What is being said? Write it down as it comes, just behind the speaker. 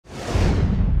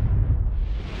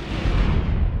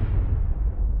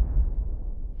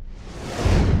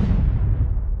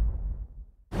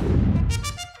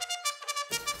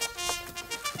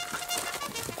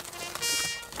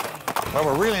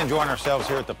Well, we're really enjoying ourselves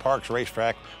here at the Parx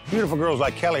racetrack. Beautiful girls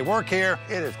like Kelly work here.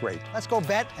 It is great. Let's go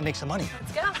bet and make some money.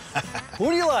 Let's go.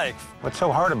 Who do you like? What's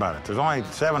so hard about it? There's only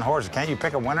 7 horses. Can't you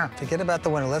pick a winner? Forget about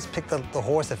the winner. Let's pick the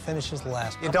horse that finishes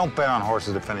last. You don't bet on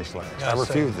horses that finish last. Yeah, I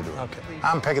refuse to do it. Okay.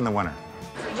 I'm picking the winner.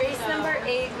 Race number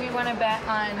 8, we want to bet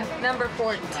on number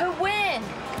 4 to win.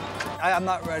 I'm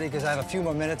not ready because I have a few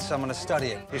more minutes. So I'm going to study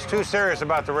it. He's too serious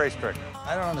about the race trick.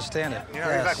 I don't understand it. You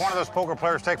know, he's like one of those poker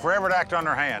players take forever to act on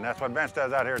their hand. That's what Vince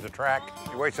does out here at the track.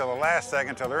 He waits till the last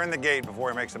second, till they're in the gate before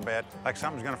he makes a bet, like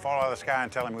something's going to fall out of the sky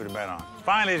and tell him who to bet on.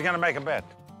 Finally, he's going to make a bet.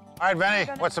 All right,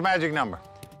 Vinny, what's the magic number?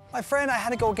 My friend, I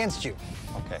had to go against you.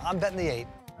 Okay. I'm betting the 8.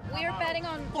 We are betting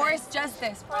on Horse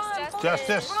Justice.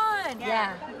 Justice? Run.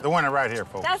 Yeah. The winner right here,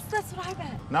 folks. That's what I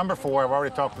bet. Number 4, I've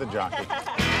already talked to the jockey.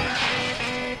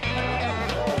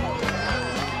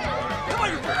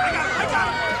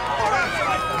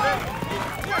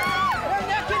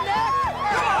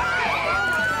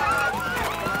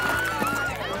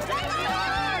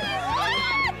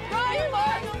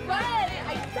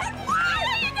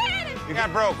 You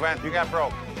got broke, Vince. You got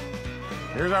broke.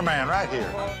 Here's our man right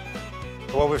here.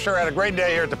 Well, we've sure had a great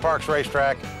day here at the Parx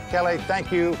racetrack. Kelly,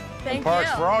 thank you. Thank Parx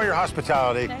you. for all your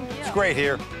hospitality. Thank you. It's great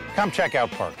here. Come check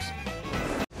out Parx.